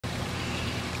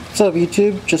What's up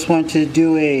YouTube? Just wanted to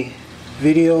do a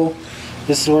video.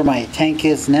 This is where my tank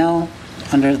is now,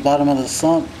 under the bottom of the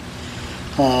sump.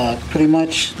 Pretty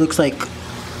much looks like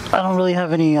I don't really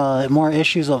have any more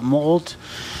issues of mold.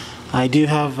 I do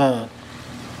have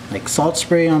like salt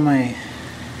spray on my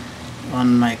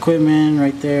equipment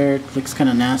right there. It looks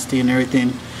kind of nasty and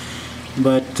everything,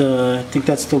 but I think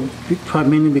that's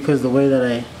probably mainly because the way that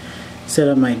I set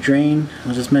up my drain. I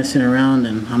was just messing around,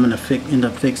 and I'm gonna end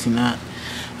up fixing that.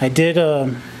 I did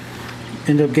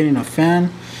end up getting a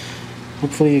fan.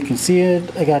 Hopefully you can see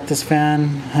it. I got this fan,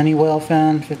 Honeywell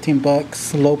fan, 15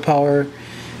 bucks, low power,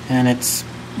 and it's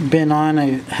been on.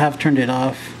 I have turned it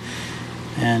off,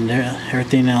 and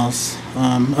everything else.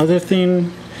 Other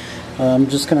thing, I'm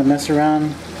just gonna mess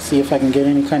around, see if I can get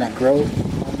any kind of growth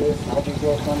on this, algae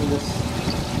growth on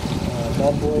this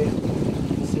bad boy.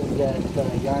 This is that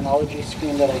yarnology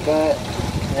screen that I got,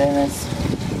 and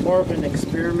it's more of an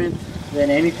experiment than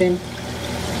anything.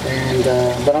 And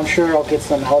but I'm sure I'll get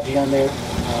some algae on there.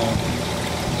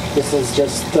 This is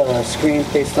just a screen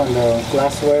based on the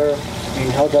glassware being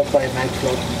held up by a mag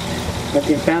float.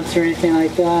 Nothing fancy or anything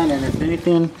like that, and if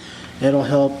anything, it'll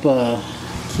help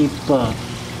keep the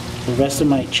rest of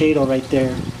my chadle right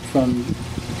there from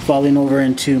falling over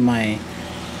into my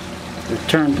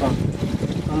return pump.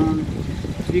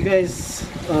 If you guys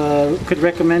could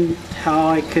recommend how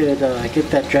I could get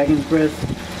that dragon's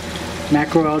breath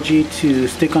macroalgae to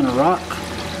stick on a rock,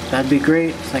 that'd be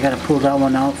great. So I gotta pull that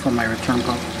one out from my return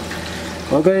pump.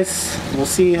 Well guys, we'll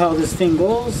see how this thing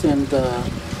goes, and other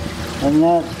than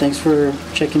that, thanks for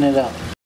checking it out.